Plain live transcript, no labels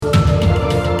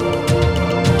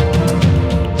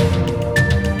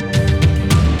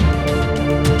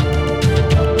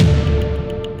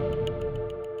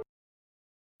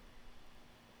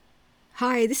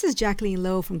Hi, this is Jacqueline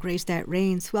Lowe from Grace That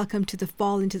Reigns. Welcome to the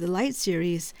Fall into the Light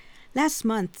series. Last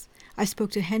month, I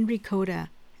spoke to Henry Coda,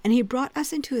 and he brought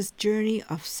us into his journey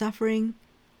of suffering,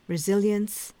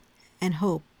 resilience, and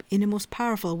hope in a most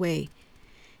powerful way.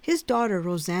 His daughter,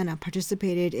 Rosanna,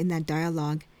 participated in that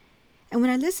dialogue, and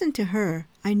when I listened to her,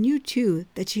 I knew too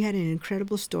that she had an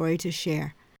incredible story to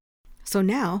share. So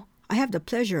now, I have the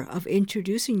pleasure of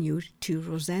introducing you to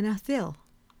Rosanna Thill.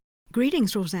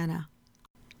 Greetings, Rosanna.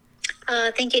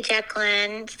 Thank you,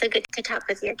 Jacqueline. It's so good to talk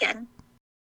with you again.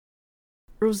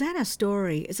 Rosanna's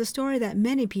story is a story that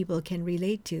many people can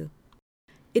relate to.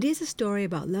 It is a story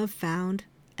about love found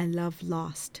and love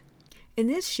lost. In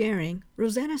this sharing,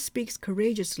 Rosanna speaks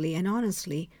courageously and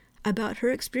honestly about her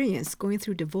experience going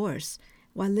through divorce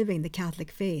while living the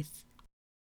Catholic faith.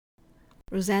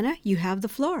 Rosanna, you have the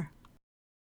floor.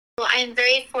 Well, I'm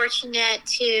very fortunate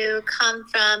to come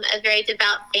from a very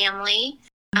devout family.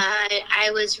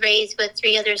 I was raised with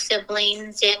 3 other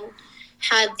siblings and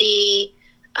had the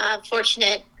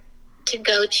fortunate to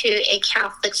go to a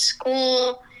Catholic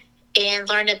school and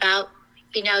learn about,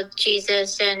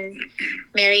 Jesus and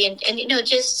Mary and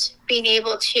just being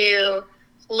able to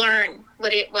learn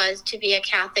what it was to be a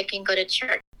Catholic and go to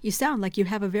church. You sound like you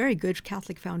have a very good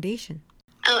Catholic foundation.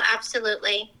 Oh,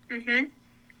 absolutely. Mm-hmm.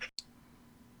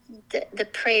 The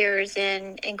prayers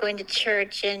and going to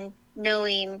church and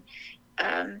knowing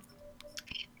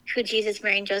who Jesus,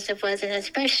 Mary, and Joseph was, and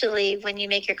especially when you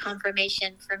make your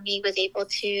confirmation, for me, was able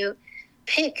to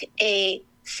pick a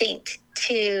saint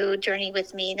to journey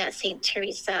with me, that's Saint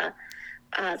Teresa,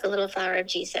 the little flower of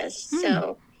Jesus.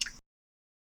 So,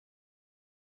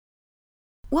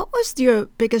 what was your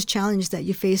biggest challenge that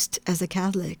you faced as a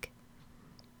Catholic?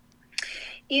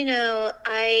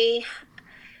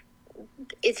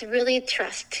 It's really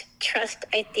trust. Trust,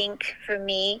 I think, for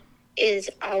me, is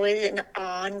always an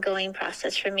ongoing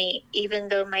process for me, even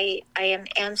though I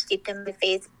am steeped in my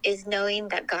faith, is knowing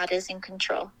that God is in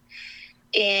control.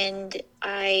 And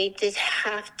I just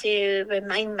have to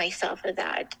remind myself of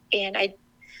that. And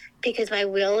because my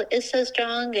will is so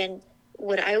strong and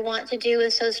what I want to do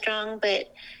is so strong,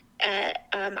 but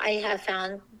I have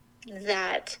found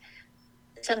that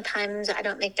sometimes I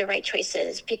don't make the right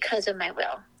choices because of my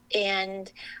will.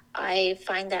 And I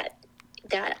find that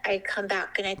I come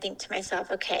back and I think to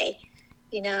myself, okay,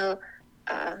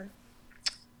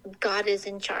 God is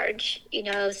in charge,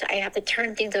 so I have to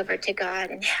turn things over to God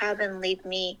and have him lead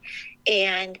me.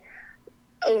 And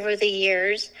over the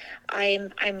years,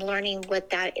 I'm learning what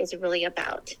that is really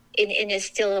about. And it's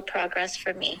still a progress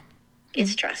for me.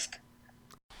 It's trust.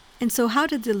 And so how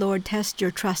did the Lord test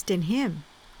your trust in him?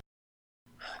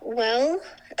 Well,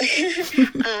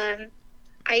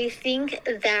 I think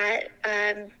that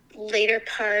later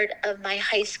part of my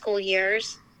high school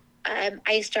years,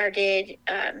 I started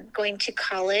going to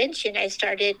college, and I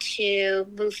started to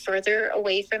move further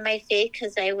away from my faith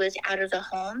because I was out of the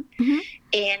home. Mm-hmm.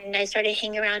 And I started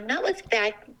hanging around, not with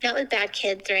bad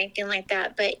kids or anything like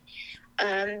that, but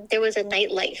there was a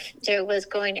nightlife. There was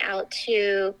going out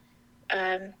to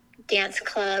dance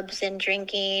clubs and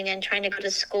drinking and trying to go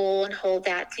to school and hold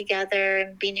that together,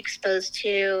 and being exposed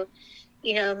to,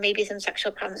 maybe some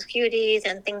sexual promiscuities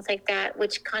and things like that,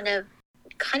 which kind of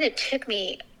took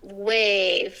me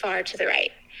way far to the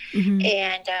right. Mm-hmm.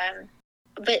 And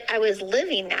but I was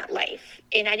living that life,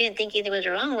 and I didn't think anything was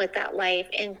wrong with that life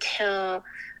until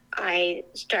I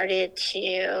started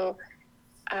to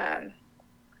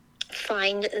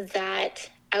find that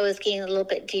I was getting a little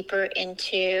bit deeper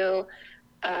into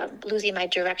losing my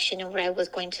direction and what I was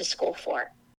going to school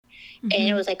for. Mm-hmm. And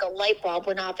it was like a light bulb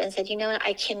went off and said,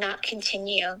 I cannot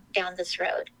continue down this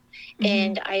road. Mm-hmm.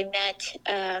 And I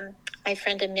met my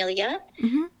friend Amelia,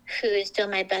 mm-hmm. who is still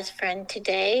my best friend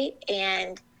today.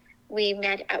 And we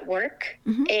met at work.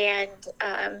 Mm-hmm.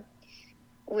 And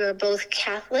we were both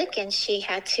Catholic, and she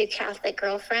had 2 Catholic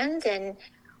girlfriends. And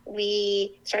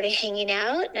we started hanging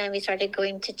out, and we started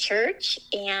going to church.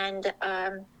 And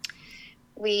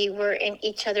we were in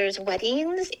each other's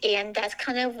weddings, and that's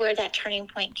kind of where that turning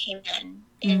point came in.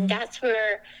 Mm-hmm. And that's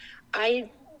where I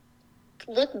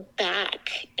look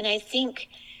back and I think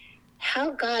how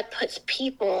God puts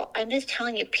people, I'm just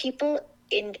telling you, people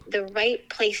in the right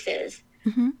places.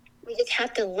 Mm-hmm. We just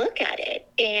have to look at it.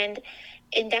 And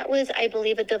that was, I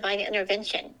believe, a divine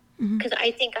intervention. Because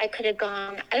I think I could have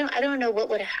gone, I don't know what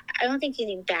would have, I don't think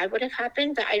anything bad would have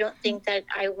happened, but I don't think that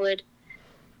I would,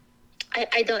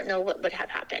 I don't know what would have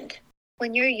happened.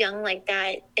 When you're young like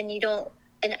that, and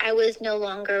and I was no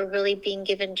longer really being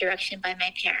given direction by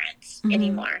my parents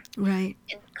anymore. Right.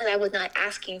 Because I was not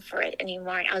asking for it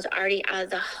anymore. I was already out of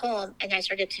the home, and I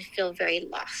started to feel very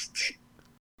lost.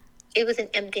 it was an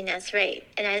emptiness, right?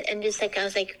 And just like, I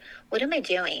was like, what am I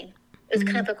doing? It was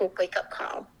kind of like a wake-up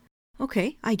call.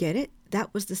 Okay, I get it.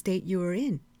 That was the state you were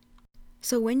in.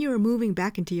 So when you were moving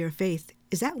back into your faith,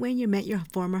 is that when you met your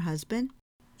former husband?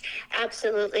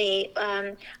 Absolutely.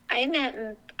 I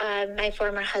met my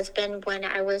former husband when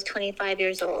I was 25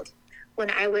 years old,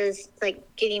 when I was like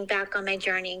getting back on my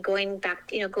journey, going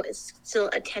back, still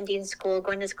attending school,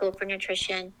 going to school for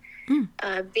nutrition,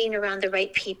 being around the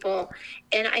right people.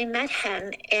 And I met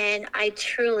him, and I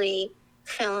truly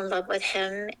fell in love with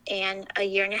him. And a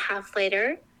year and a half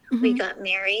later, we got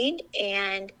married,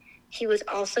 and he was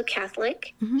also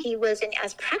Catholic. He wasn't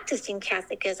as practicing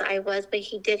Catholic as I was, but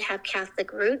he did have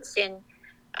Catholic roots.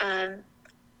 And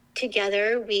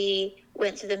together we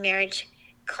went to the marriage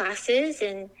classes,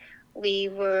 and we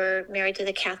were married to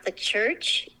the Catholic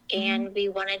Church, and we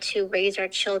wanted to raise our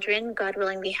children, God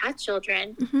willing, we had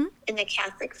children in the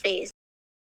Catholic faith.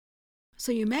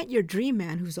 So you met your dream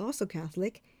man who's also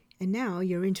Catholic, and now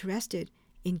you're interested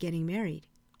in getting married.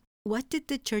 What did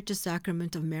the Church's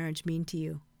sacrament of marriage mean to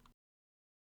you?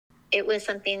 It was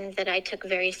something that I took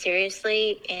very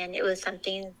seriously, and it was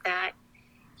something that,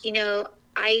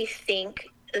 I think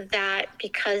that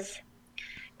because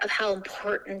of how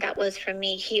important that was for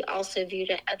me, he also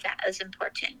viewed it that as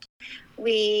important.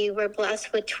 We were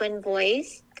blessed with twin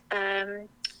boys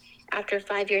after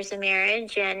 5 years of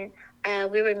marriage, and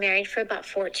we were married for about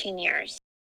 14 years.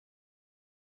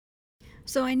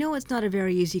 So I know it's not a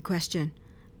very easy question,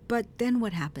 but then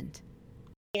what happened?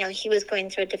 He was going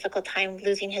through a difficult time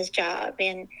losing his job,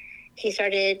 and he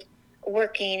started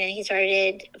working, and he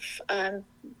started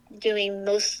doing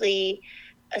mostly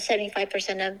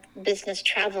 75% of business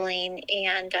traveling.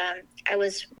 And I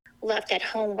was left at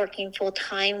home working full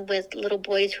time with little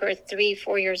boys who are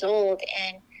 3-4 years old.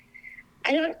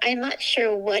 And I'm not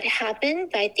sure what happened,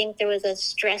 but I think there was a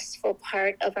stressful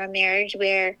part of our marriage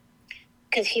where,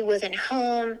 because he wasn't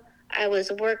home, I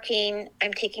was working,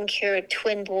 I'm taking care of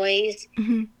twin boys,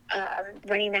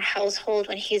 running the household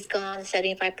when he's gone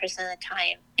 75% of the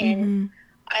time. And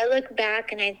I look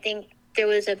back and I think there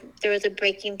was a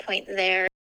breaking point there.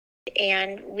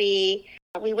 And we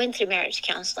went through marriage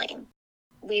counseling.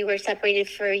 We were separated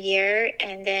for a year,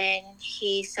 and then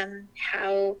he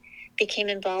somehow became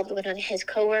involved with one of his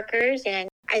coworkers. And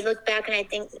I look back and I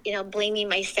think, blaming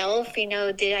myself, did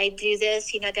I do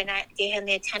this? Did I give him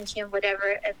the attention, whatever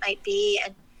it might be?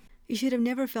 And you should have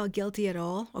never felt guilty at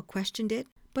all or questioned it.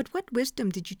 But what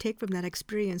wisdom did you take from that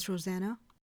experience, Rosanna?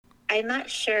 I'm not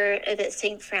sure that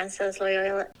St. Francis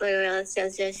Loyola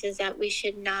says this, is that we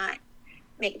should not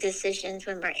make decisions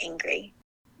when we're angry.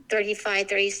 35,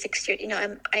 36 years,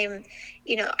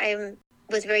 I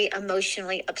was very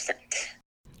emotionally upset.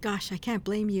 Gosh, I can't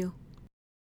blame you.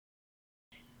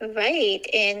 Right.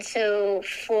 And so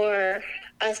for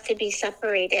us to be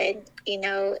separated,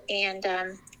 and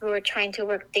we were trying to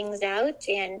work things out,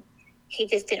 and he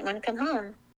just didn't want to come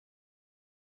home.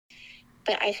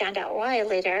 But I found out why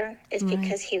later is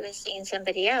because he was seeing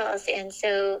somebody else. And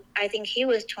so I think he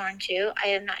was torn too. I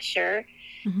am not sure.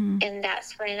 And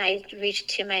that's when I reached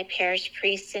to my parish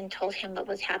priest and told him what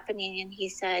was happening. And he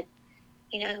said,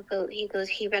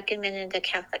 he recommended a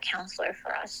Catholic counselor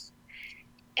for us.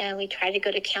 And we tried to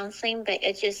go to counseling, but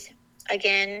it just,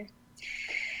 again,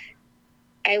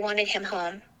 I wanted him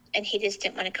home, and he just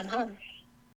didn't want to come home.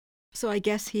 So I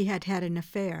guess he had an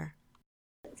affair.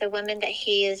 The woman that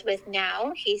he is with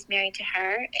now, he's married to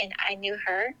her, and I knew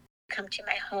her. Come to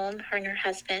my home, her and her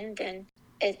husband, and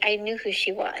I knew who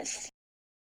she was.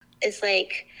 It's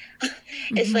like,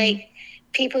 it's like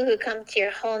people who come to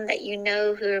your home that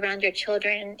who are around your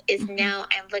children is now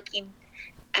I'm looking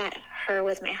at her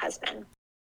with my husband.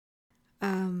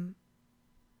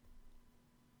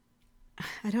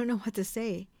 I don't know what to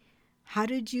say. How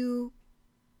did you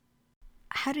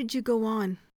go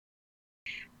on?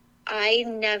 I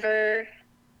never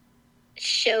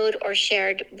showed or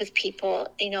shared with people,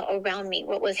 around me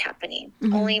what was happening.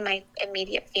 Only my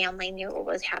immediate family knew what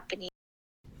was happening.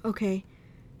 Okay.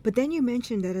 But then you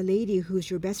mentioned that a lady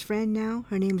who's your best friend now,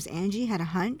 her name is Angie, had a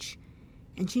hunch,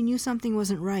 and she knew something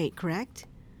wasn't right, correct?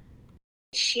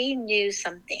 She knew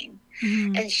something.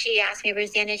 And she asked me,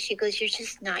 Rosanna, she goes, you're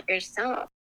just not yourself.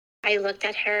 I looked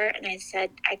at her and I said,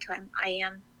 I told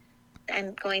him,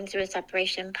 I'm going through a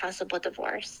separation, possible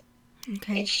divorce.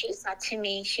 Okay. And she said to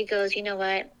me, she goes, you know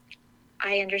what?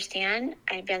 I understand.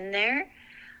 I've been there.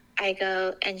 I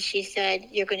go, and she said,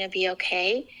 you're going to be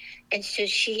okay. And so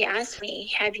she asked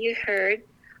me, have you heard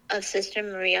of Sister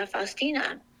Maria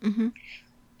Faustina? And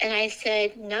I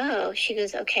said, no. She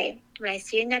goes, okay, when I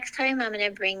see you next time, I'm going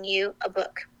to bring you a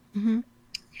book.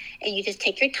 and you just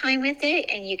take your time with it,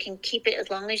 and you can keep it as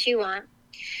long as you want.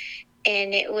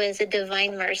 And it was A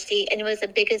Divine Mercy, and it was the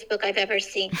biggest book I've ever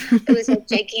seen. It was a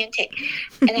gigantic,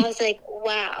 and I was like,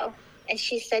 wow. And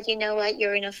she said, you know what,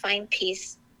 you're going to find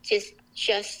peace.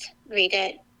 Just read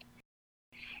it.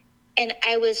 And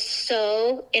I was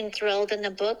so enthralled in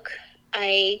the book.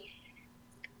 I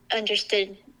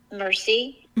understood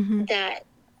mercy, that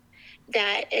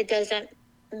it doesn't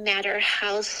matter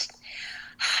how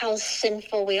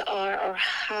sinful we are or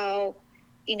how,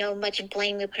 much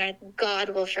blame we put on, God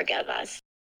will forgive us.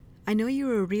 I know you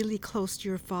were really close to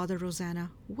your father,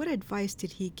 Rosanna. What advice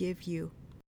did he give you?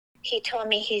 He told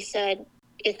me, he said,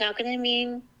 it's not going to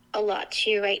mean a lot to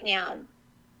you right now,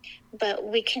 but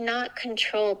we cannot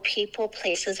control people,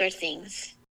 places, or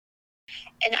things.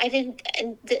 And I didn't,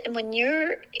 and when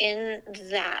you're in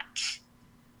that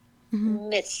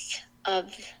midst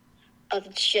of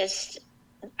just,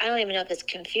 I don't even know if it's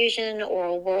confusion or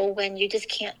a whirlwind, you just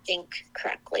can't think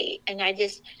correctly. And I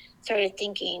just started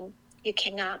thinking, you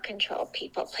cannot control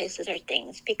people, places, or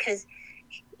things, because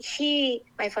he,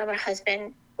 my former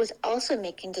husband, was also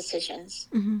making decisions.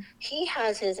 He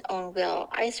has his own will.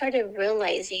 I started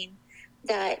realizing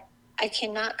that I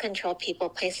cannot control people,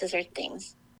 places, or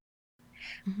things.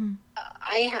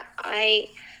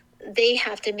 They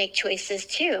have to make choices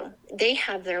too. They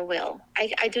have their will.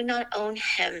 I do not own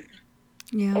him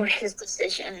or his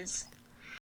decisions.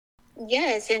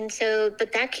 Yes, and so,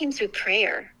 but that came through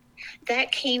prayer.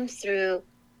 That came through,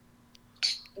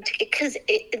 because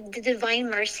the Divine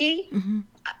Mercy,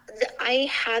 I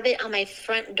have it on my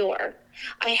front door.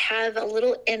 I have a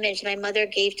little image my mother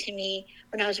gave to me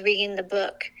when I was reading the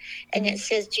book, and it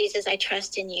says, Jesus, I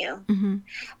trust in you.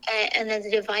 And then the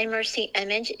Divine Mercy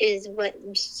image is what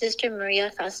Sister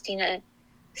Maria Faustina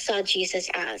saw Jesus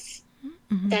as.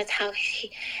 That's how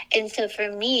and so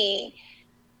for me,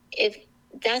 if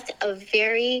that's a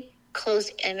very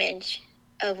close image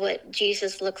of what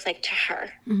Jesus looks like to her.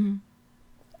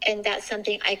 And that's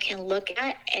something I can look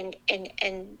at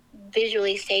and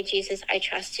visually say, Jesus, I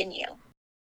trust in you.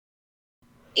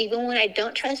 Even when I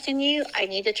don't trust in you, I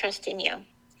need to trust in you,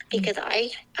 because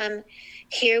I am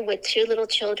here with 2 little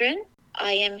children.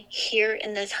 I am here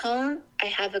in this home. I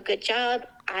have a good job.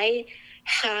 I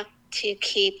have to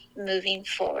keep moving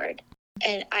forward.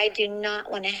 And I do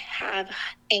not want to have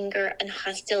anger and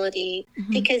hostility,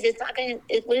 because it's not going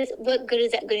to, what good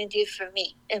is that going to do for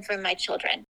me and for my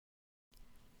children?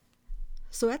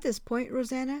 So at this point,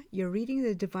 Rosanna, you're reading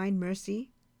the Divine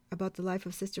Mercy about the life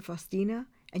of Sister Faustina,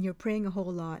 and you're praying a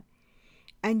whole lot.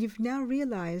 And you've now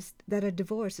realized that a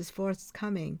divorce is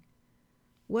forthcoming.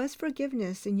 Was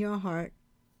forgiveness in your heart,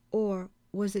 or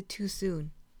was it too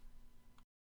soon?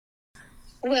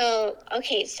 Well,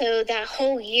 okay, so that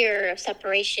whole year of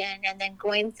separation and then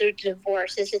going through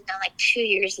divorce, this is now like 2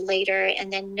 years later,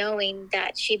 and then knowing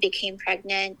that she became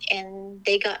pregnant and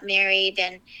they got married,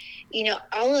 and,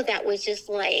 all of that was just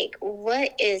like,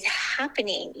 what is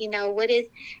happening?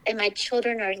 And my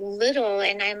children are little,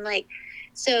 and I'm like,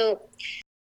 so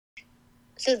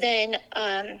then,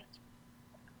 I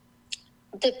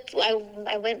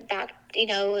went back,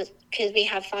 because we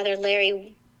have Father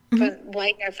Larry from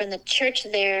Whitener from the church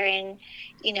there, and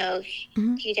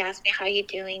he'd ask me, how you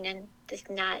doing, and this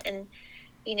and that, and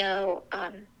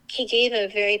he gave a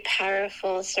very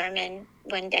powerful sermon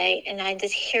one day, and I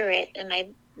just hear it in my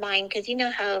mind, because you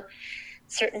know how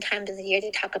certain times of the year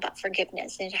they talk about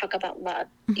forgiveness and they talk about love.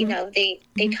 They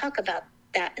talk about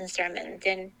that in sermons,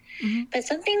 and but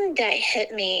something that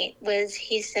hit me was,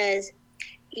 he says,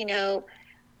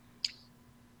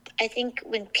 I think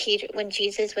when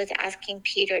Jesus was asking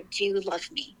Peter, do you love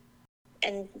me?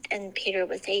 And Peter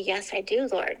would say, yes, I do,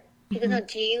 Lord. He goes, no,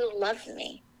 do you love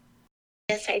me?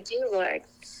 Yes, I do, Lord.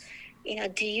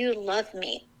 Do you love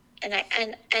me? And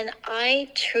I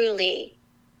truly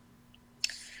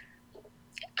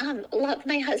love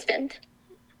my husband.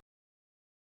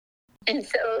 And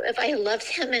so if I loved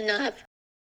him enough,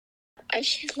 I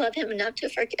should love him enough to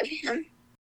forgive him.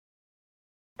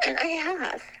 And I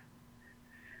have.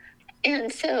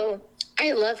 And so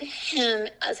I love him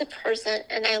as a person,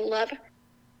 and I love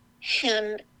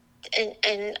him,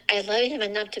 and I love him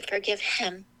enough to forgive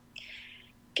him,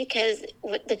 because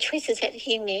what the choices that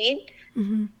he made,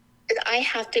 I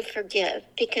have to forgive,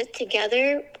 because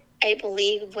together, I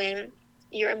believe when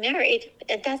you're married,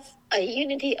 that's a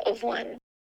unity of one.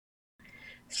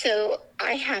 So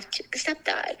I have to accept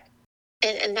that.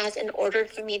 And that's, in order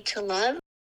for me to love,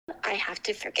 I have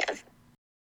to forgive.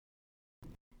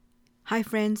 Hi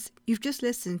friends, you've just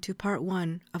listened to part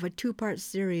 1 of a 2-part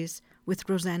series with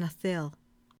Rosanna Thill.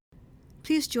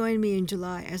 Please join me in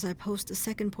July as I post the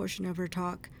second portion of her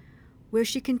talk, where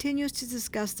she continues to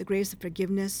discuss the grace of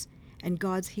forgiveness and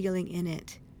God's healing in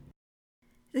it.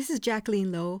 This is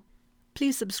Jacqueline Lowe.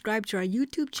 Please subscribe to our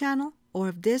YouTube channel, or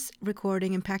if this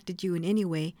recording impacted you in any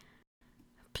way,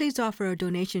 please offer a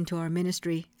donation to our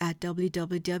ministry at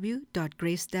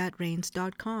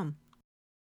www.gracethatreigns.com.